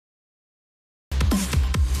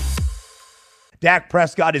Dak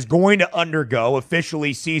Prescott is going to undergo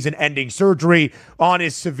officially season-ending surgery on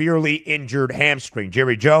his severely injured hamstring.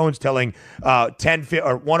 Jerry Jones telling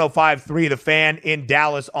 105.3 The Fan in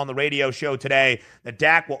Dallas on the radio show today that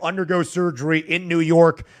Dak will undergo surgery in New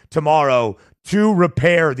York tomorrow to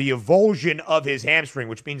repair the avulsion of his hamstring,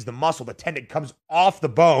 which means the muscle, the tendon, comes off the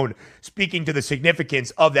bone, speaking to the significance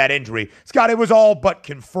of that injury. Scott, it was all but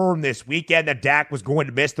confirmed this weekend that Dak was going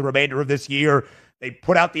to miss the remainder of this year. They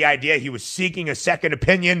put out the idea he was seeking a second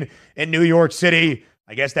opinion in New York City.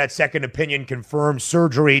 I guess that second opinion confirmed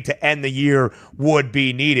surgery to end the year would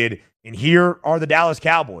be needed. And here are the Dallas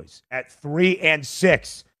Cowboys at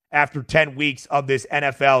 3-6 after 10 weeks of this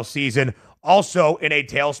NFL season. Also in a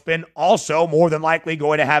tailspin, also more than likely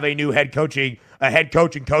going to have a new head coach and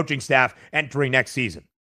coaching staff entering next season.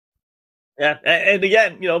 Yeah, and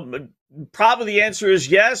again, probably the answer is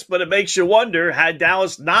yes, but it makes you wonder, had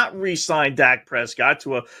Dallas not re-signed Dak Prescott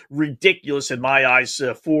to a ridiculous, in my eyes,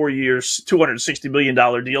 4 years, $260 million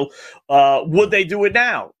deal, would they do it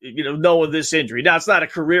now, knowing this injury? Now, it's not a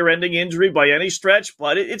career-ending injury by any stretch,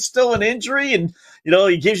 but it's still an injury, and,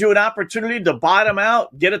 it gives you an opportunity to bottom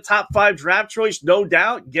out, get a top 5 draft choice, no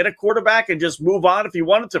doubt, get a quarterback, and just move on if you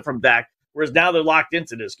wanted to from Dak. Whereas now they're locked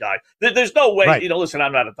into this guy. There's no way, right. Listen,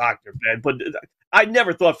 I'm not a doctor, man, but I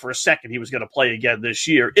never thought for a second he was going to play again this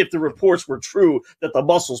year if the reports were true that the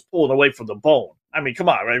muscle's pulling away from the bone. I mean, come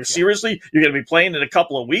on, right? Seriously? You're going to be playing in a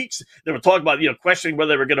couple of weeks? They were talking about, questioning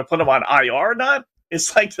whether they were going to put him on IR or not.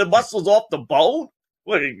 It's like the muscle's off the bone?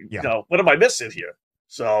 What am I missing here?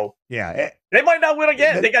 So, they might not win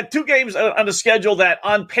again. They got 2 games on the schedule that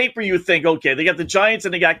on paper you think, okay, they got the Giants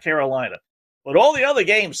and they got Carolina. But all the other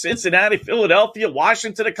games, Cincinnati, Philadelphia,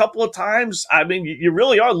 Washington a couple of times, I mean, you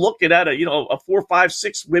really are looking at a 4, 5,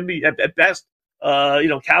 6 win at best,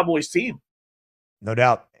 Cowboys team. No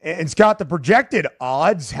doubt. And Scott, the projected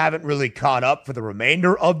odds haven't really caught up for the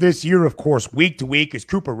remainder of this year. Of course, week to week, as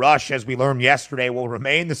Cooper Rush, as we learned yesterday, will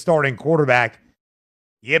remain the starting quarterback.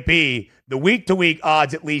 Yippee. The week-to-week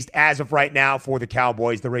odds, at least as of right now for the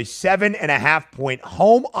Cowboys, they're a 7.5-point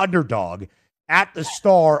home underdog at the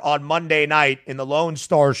Star on Monday night in the Lone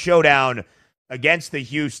Star Showdown against the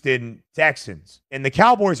Houston Texans. And the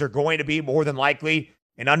Cowboys are going to be more than likely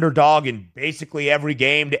an underdog in basically every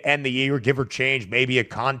game to end the year, give or change, maybe a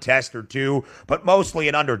contest or two, but mostly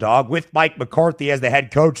an underdog. With Mike McCarthy as the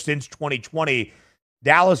head coach since 2020,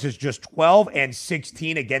 Dallas is just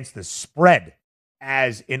 12-16 against the spread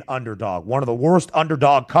as an underdog. One of the worst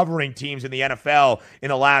underdog covering teams in the NFL in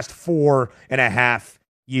the last 4.5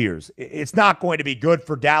 years. It's not going to be good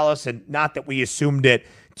for Dallas, and not that we assumed it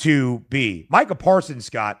to be. Micah Parsons,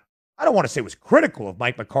 Scott, I don't want to say was critical of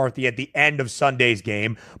Mike McCarthy at the end of Sunday's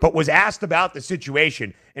game, but was asked about the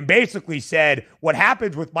situation and basically said what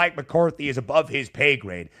happens with Mike McCarthy is above his pay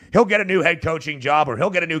grade. He'll get a new head coaching job, or he'll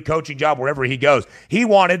get a new coaching job wherever he goes.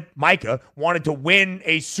 Micah wanted to win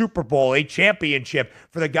a Super Bowl, a championship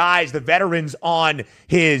for the guys, the veterans on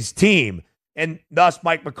his team. And thus,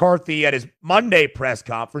 Mike McCarthy at his Monday press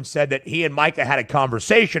conference said that he and Micah had a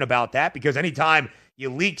conversation about that, because anytime you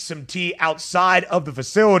leak some tea outside of the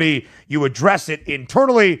facility, you address it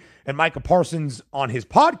internally. And Micah Parsons on his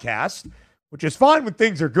podcast, which is fine when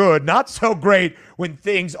things are good, not so great when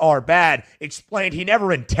things are bad, explained he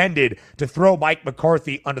never intended to throw Mike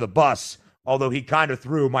McCarthy under the bus, although he kind of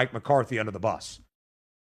threw Mike McCarthy under the bus.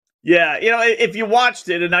 Yeah, if you watched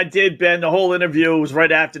it, and I did, Ben, the whole interview was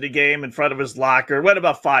right after the game in front of his locker. It went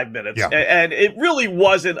about 5 minutes. Yeah. And it really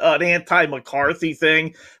wasn't an anti-McCarthy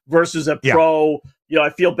thing versus a pro,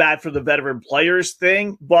 I feel bad for the veteran players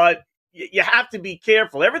thing. But you have to be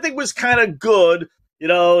careful. Everything was kind of good.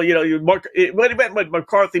 When he meant with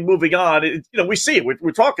McCarthy moving on, we see it.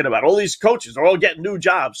 We're talking about all these coaches are all getting new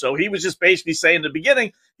jobs. So he was just basically saying in the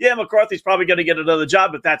beginning, McCarthy's probably going to get another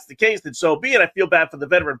job. If that's the case, then so be it. I feel bad for the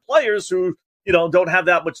veteran players who, don't have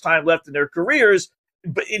that much time left in their careers.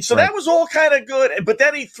 But so That was all kind of good. But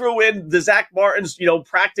then he threw in the Zach Martin's,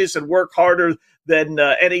 practice and work harder than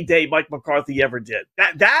any day Mike McCarthy ever did.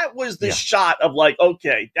 That was the shot of like,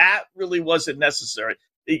 okay, that really wasn't necessary.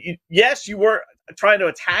 Yes, you were trying to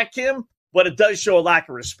attack him, but it does show a lack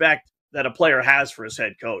of respect that a player has for his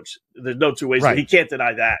head coach. There's no two ways. He can't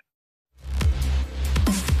deny that.